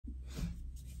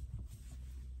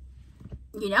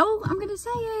You know, I'm gonna say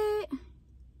it.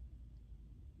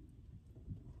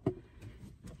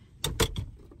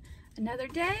 Another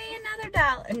day, another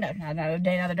dollar. No, not another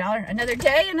day, another dollar. Another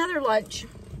day, another lunch.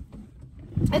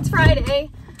 It's Friday.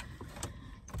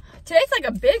 Today's like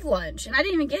a big lunch, and I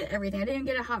didn't even get everything. I didn't even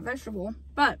get a hot vegetable.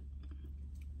 But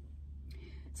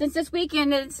since this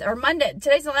weekend is, or Monday,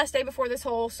 today's the last day before this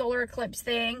whole solar eclipse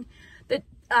thing.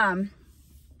 What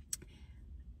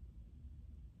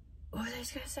was I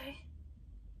just gonna say?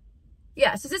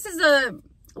 Yeah, so this is the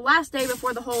last day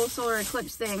before the whole solar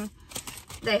eclipse thing.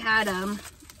 They had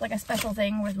like a special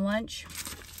thing with lunch.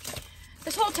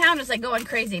 This whole town is like going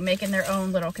crazy, making their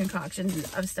own little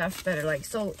concoctions of stuff that are like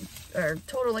or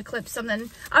total eclipse something.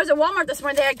 I was at Walmart this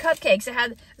morning. They had cupcakes. It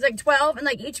was like 12, and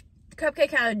like each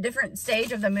cupcake had a different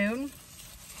stage of the moon.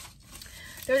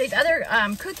 There were these other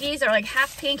cookies that are like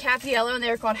half pink, half yellow, and they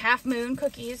were called half moon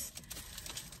cookies.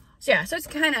 So yeah, so it's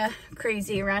kind of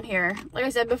crazy around here. Like I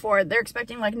said before, they're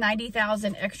expecting like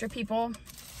 90,000 extra people.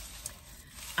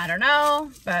 I don't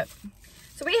know, but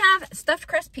so we have stuffed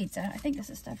crust pizza. I think this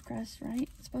is stuffed crust, right?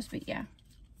 It's supposed to be, yeah.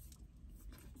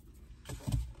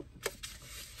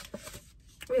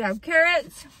 We have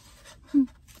carrots.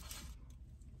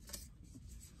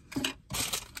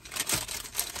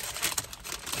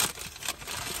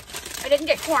 I didn't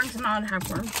get corn because I don't have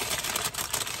corn.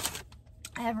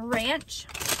 I have ranch.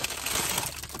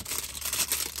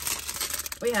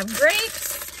 We have grapes.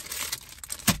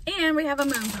 And we have a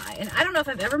moon pie. And I don't know if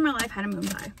I've ever in my life had a moon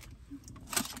pie.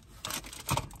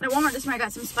 At Walmart this morning I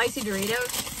got some spicy Doritos.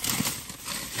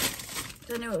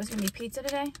 So I knew it was going to be pizza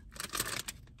today.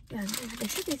 Yeah, they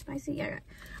should be spicy. Yeah,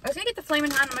 I was going to get the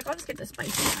Flamin' Hot. I'm like, I'll just get the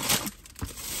spicy one.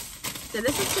 So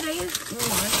this is today's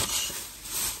lunch.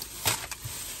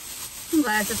 I'm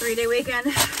glad it's a 3-day weekend.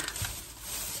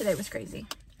 Today was crazy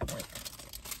at work.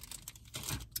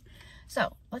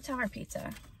 So let's have our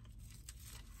pizza.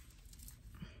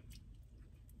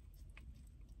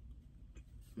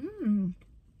 Mmm.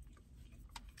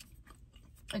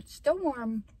 It's still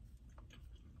warm.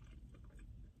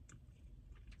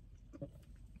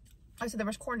 I said there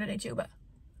was corn today too, but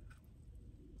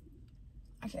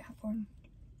I can't have corn.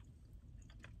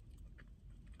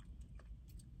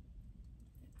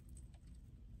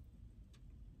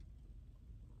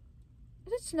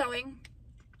 Is it snowing?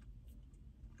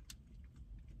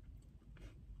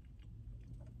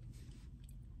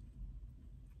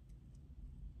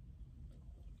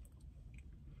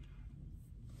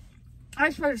 I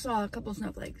swear I saw a couple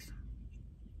snowflakes.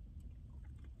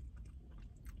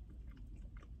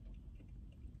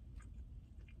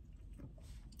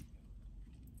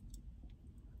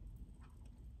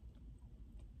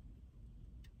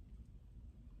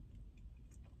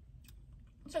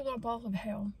 It's like little balls of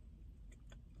hail.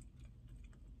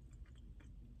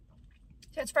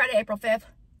 So it's Friday, April 5th.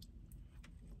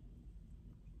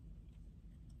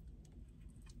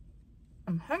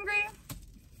 I'm hungry.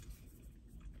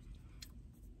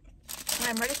 And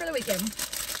I'm ready for the weekend.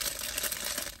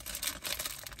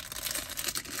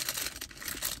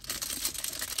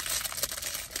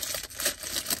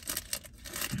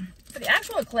 For the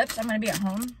actual eclipse, I'm going to be at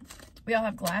home. We all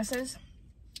have glasses.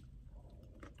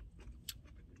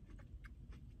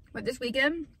 But this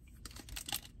weekend,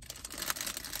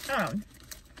 I don't know.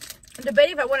 I'm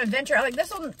debating if I want to venture out. Like, this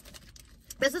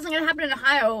isn't going to happen in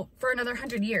Ohio for another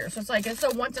 100 years. So it's like, it's a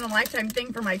once in a lifetime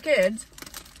thing for my kids.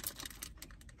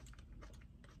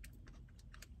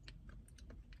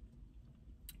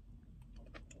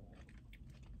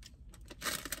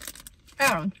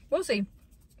 I don't know. We'll see.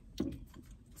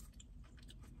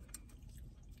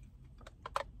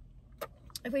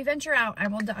 If we venture out, I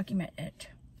will document it.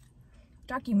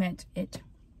 Document it.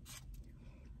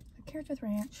 Carrots with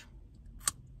ranch.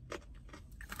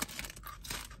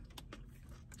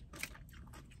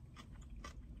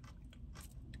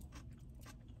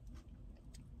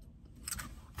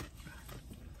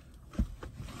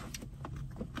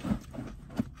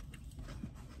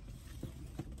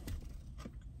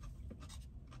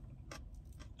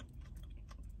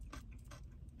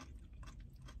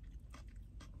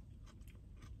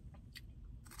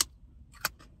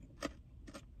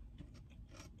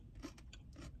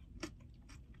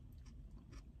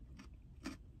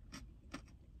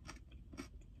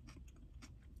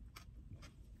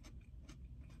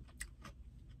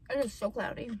 It is so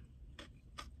cloudy.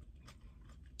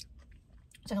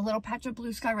 It's like a little patch of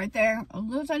blue sky right there. A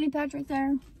little tiny patch right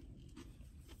there.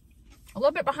 A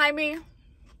little bit behind me.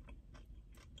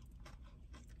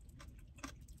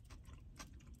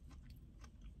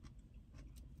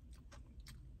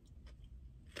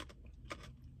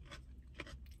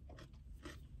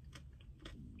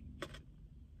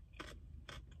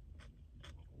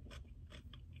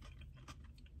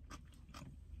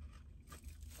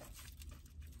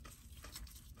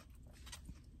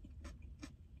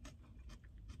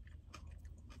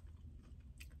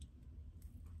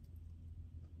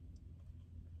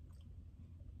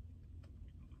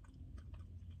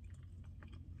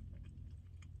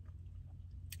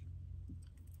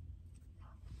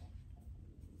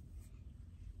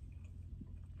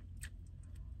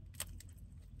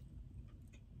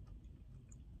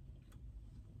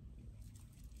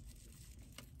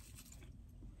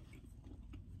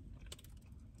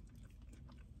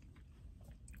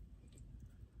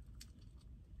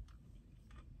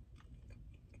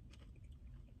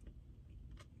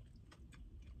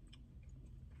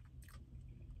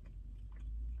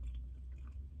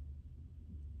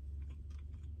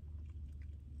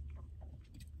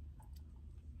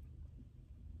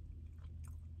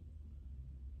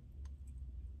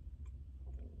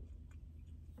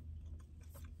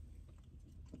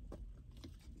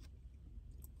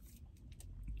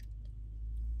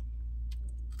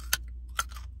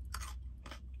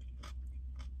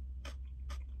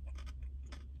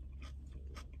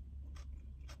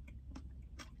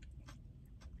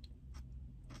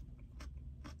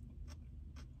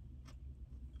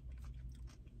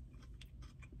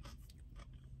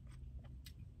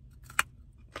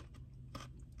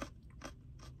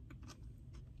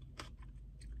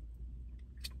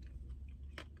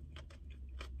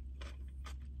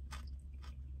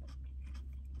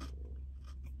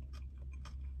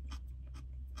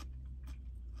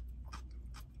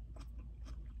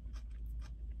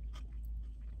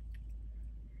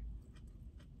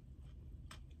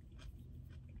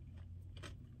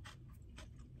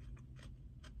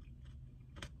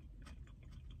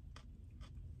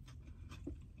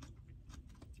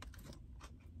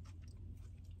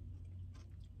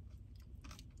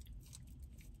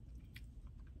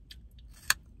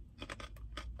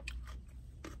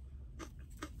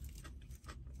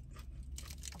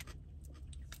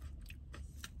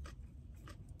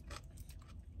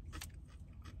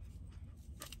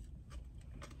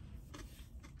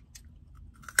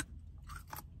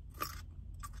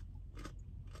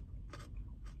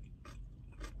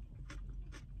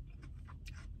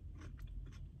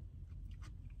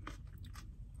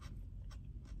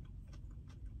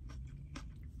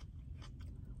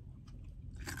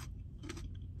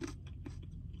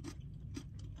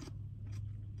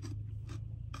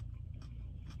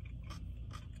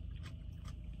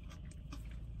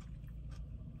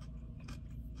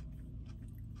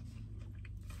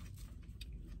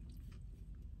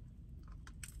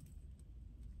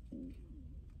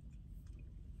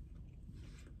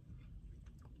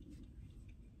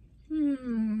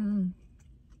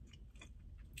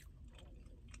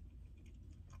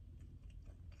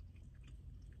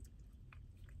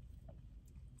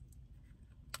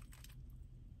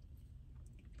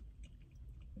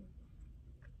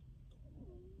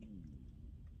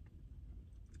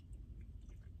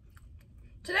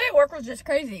 Today at work was just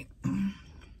crazy.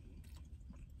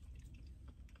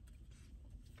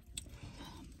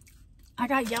 I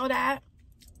got yelled at.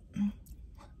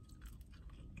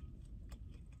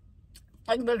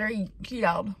 Like literally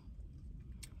yelled.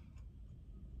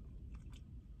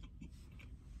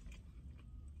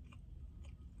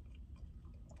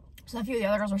 So a few of the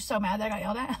other girls were so mad that I got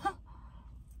yelled at.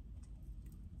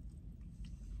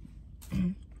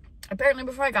 Apparently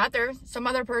before I got there, some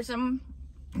other person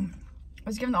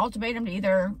was given the ultimatum to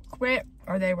either quit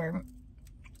or they were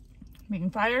being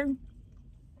fired.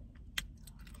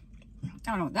 I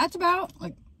don't know what that's about.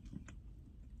 Like,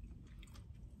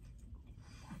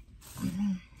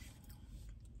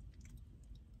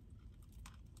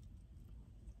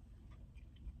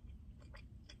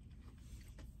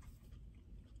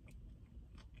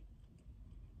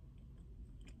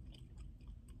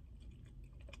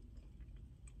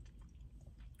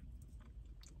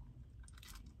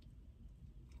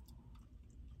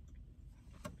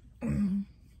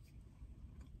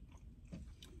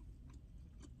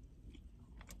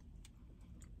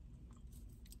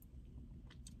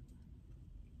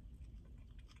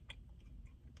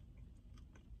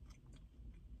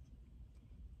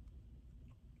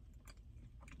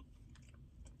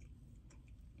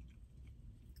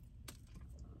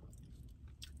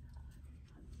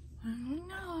 I don't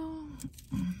know.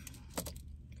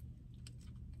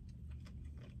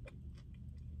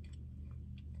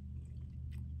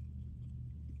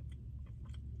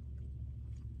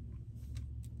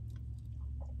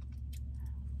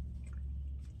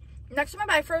 Next time I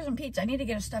buy frozen pizza, I need to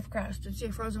get a stuffed crust and see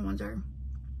if frozen ones are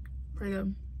pretty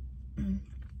good.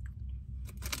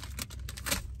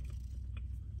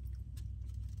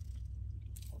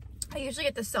 I usually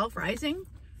get the self-rising.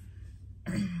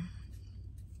 I've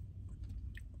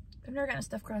never gotten a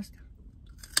stuffed crust.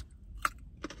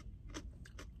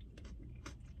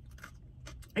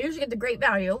 I usually get the great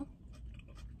value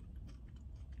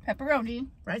pepperoni,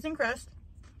 rising crust,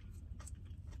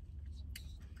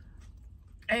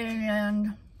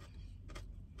 and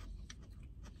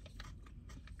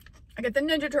I get the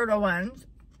Ninja Turtle ones,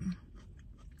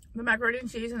 the macaroni and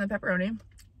cheese and the pepperoni.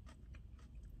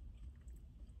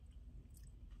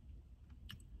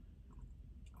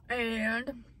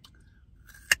 And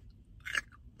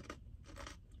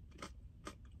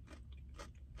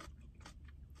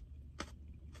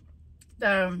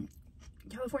the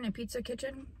California Pizza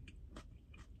Kitchen.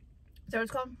 Is that what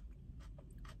it's called?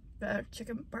 The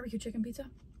barbecue chicken pizza.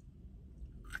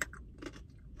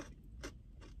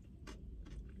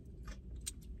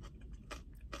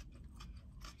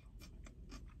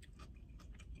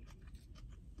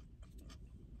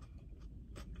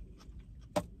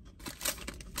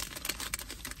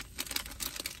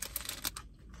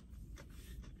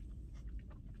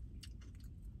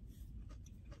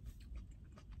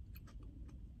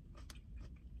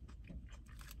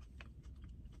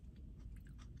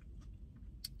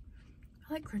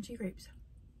 I like crunchy grapes.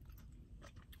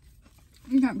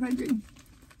 These aren't crunchy.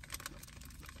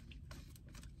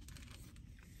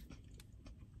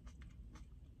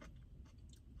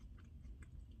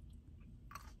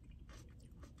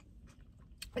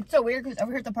 It's so weird because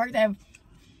over here at the park they have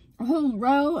a whole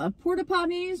row of porta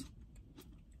potties.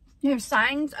 They have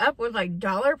signs up with like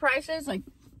dollar prices. Like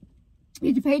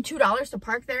you have to pay $2 to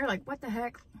park there. Like what the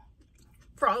heck?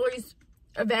 For all these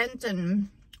events and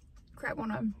crap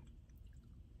going on.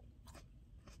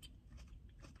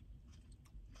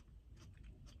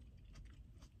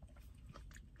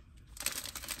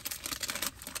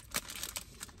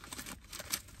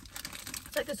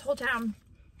 It's like this whole town.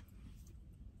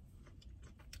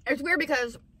 It's weird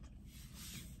because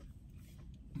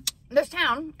this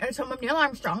town is home of Neil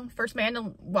Armstrong, first man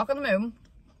to walk on the moon.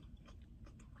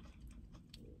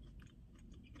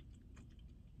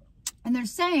 And they're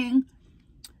saying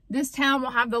this town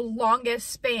will have the longest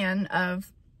span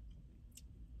of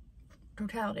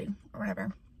totality or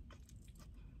whatever.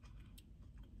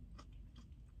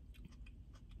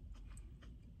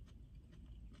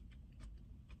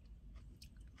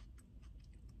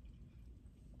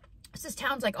 This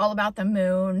town's like all about the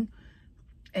moon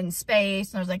and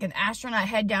space. And there's like an astronaut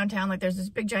head downtown. Like there's this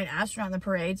big giant astronaut in the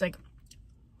parades. Like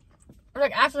there's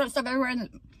like astronaut stuff everywhere.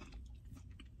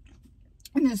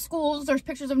 In the schools, there's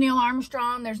pictures of Neil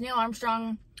Armstrong. There's Neil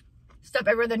Armstrong stuff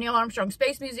everywhere. The Neil Armstrong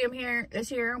Space Museum here is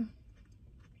here.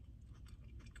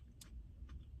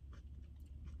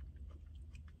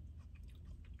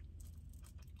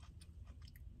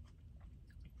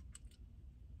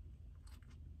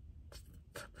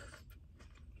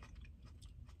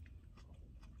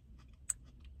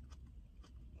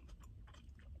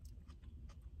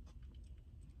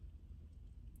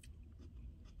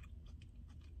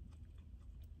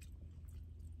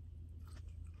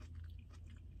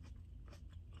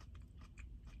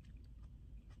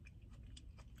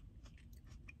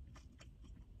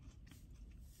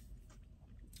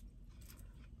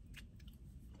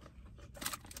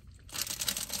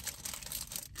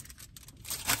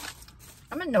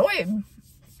 I'm annoyed.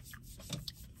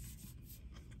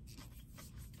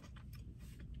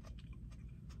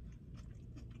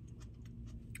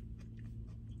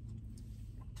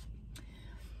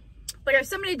 Like, if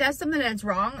somebody does something that's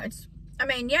wrong, I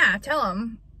mean, yeah, tell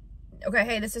them, okay,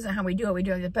 hey, this isn't how we do it, we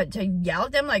do it. But to yell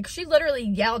at them, like, she literally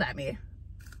yelled at me.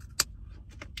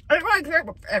 I didn't really care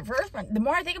at first, but the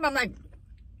more I think about it, I'm like,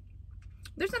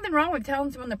 there's nothing wrong with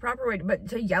telling someone the proper way, but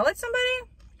to yell at somebody?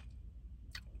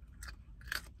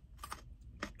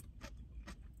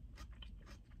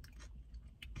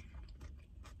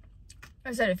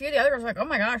 I said, a few of the others were like, oh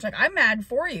my gosh, like, I'm mad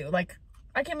for you. Like,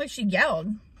 I can't believe she yelled.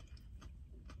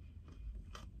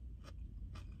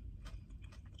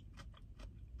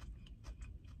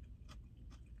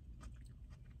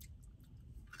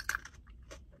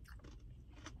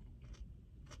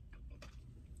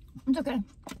 It's okay.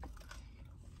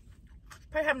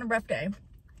 Probably having a rough day.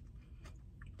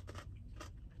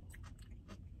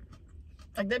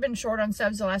 Like, they've been short on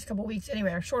subs the last couple weeks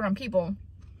anyway, or short on people.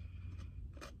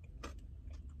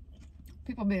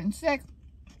 People being sick.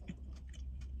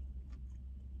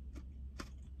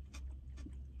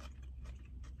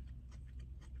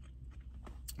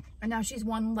 And now she's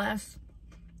one less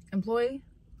employee.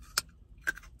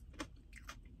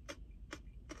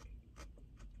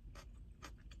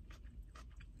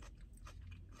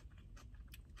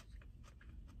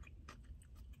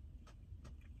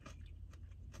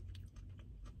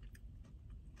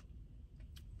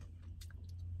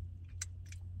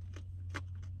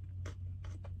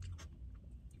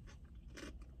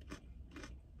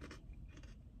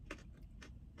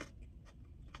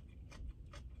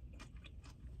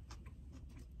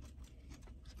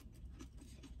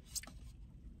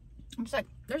 I'm just like,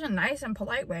 there's a nice and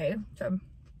polite way to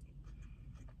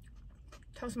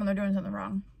tell someone they're doing something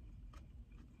wrong.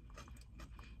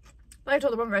 But I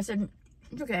told the woman, I said,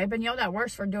 it's okay, I've been yelled at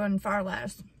worse for doing far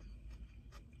less.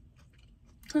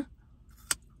 Huh.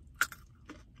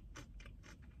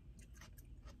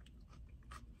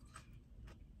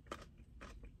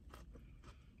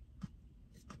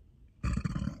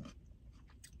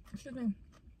 Excuse me.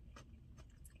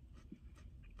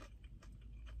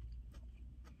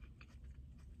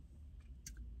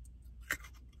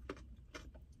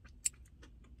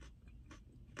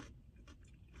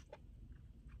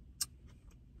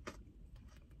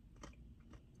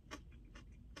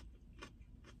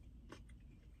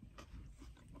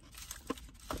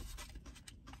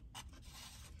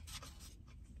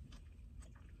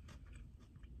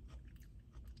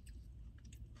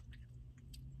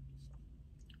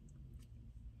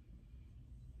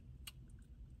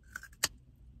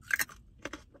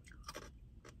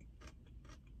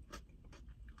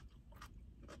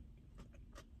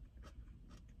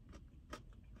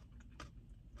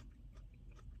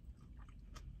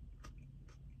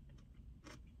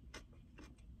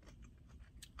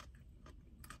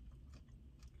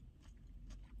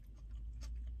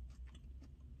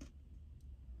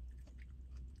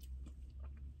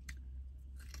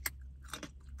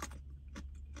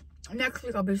 Next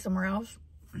week I'll be somewhere else.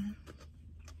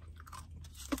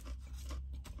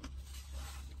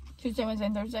 Tuesday, Wednesday,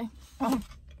 and Thursday. Oh.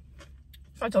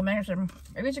 So I told Megan, I said,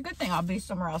 maybe it's a good thing I'll be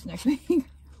somewhere else next week. I'm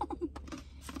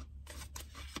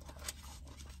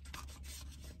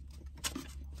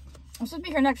supposed to be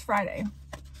here next Friday.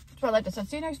 So I like to said,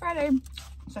 see you next Friday.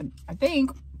 I said, I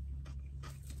think.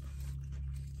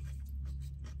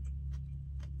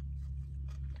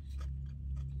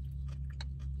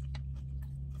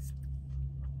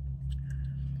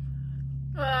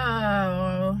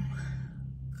 Oh.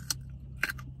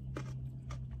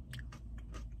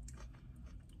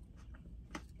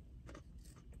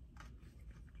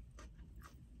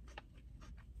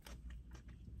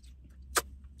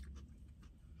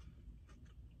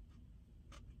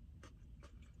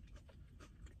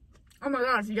 Oh my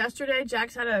gosh, yesterday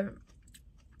Jax had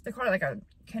they call it like a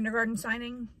kindergarten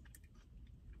signing.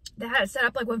 They had it set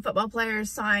up like when football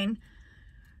players sign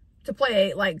to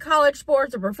play like college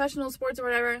sports or professional sports or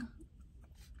whatever.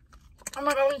 Oh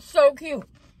my god, it was so cute.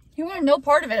 He wanted no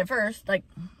part of it at first. Like,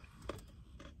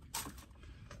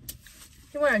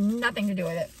 he wanted nothing to do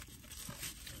with it.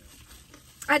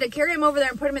 I had to carry him over there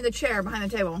and put him in the chair behind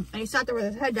the table. And he sat there with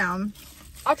his head down.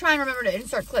 I'll try and remember to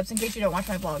insert clips in case you don't watch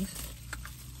my vlogs.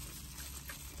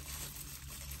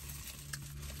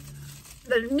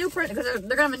 The new print, because they're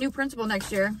gonna have a new principal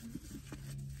next year.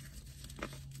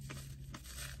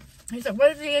 He's like,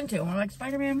 what is he into? And we're like,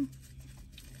 Spider-Man.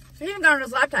 So he even got on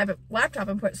his laptop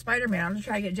and put Spider-Man on to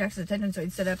try to get Jackson's attention so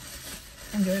he'd sit up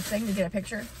and do his thing to get a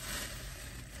picture.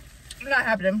 I'm not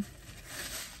having him.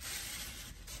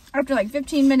 After like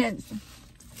 15 minutes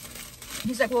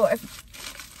he's like, well, if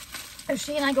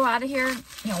she and I go out of here,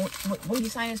 you know, will you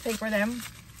sign his paper then?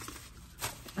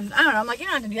 I don't know. I'm like, you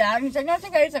don't have to do that. And he's like, no, it's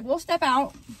okay. He's like, we'll step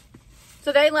out.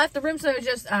 So they left the room. So it was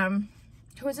just,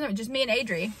 who was in it? Just me and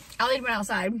Adri. Allie went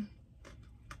outside.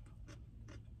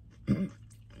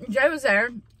 Jay was there.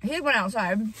 He went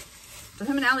outside. So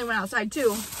him and Allie went outside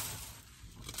too.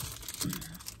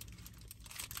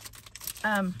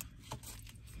 And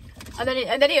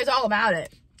then he was all about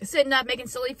it. Sitting up, making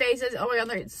silly faces. Oh my God,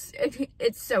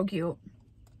 it's so cute.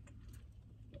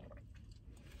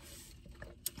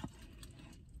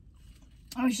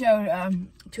 I showed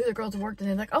two of the girls at work and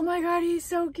they're like, oh my God, he's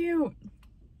so cute.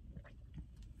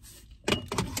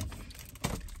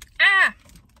 Ah!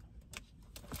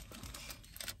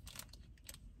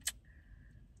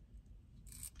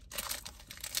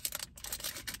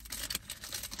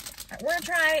 Alright, we're gonna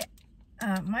try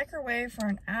microwave for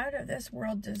an out of this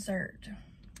world dessert.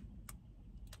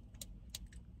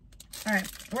 Alright,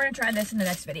 we're gonna try this in the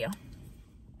next video.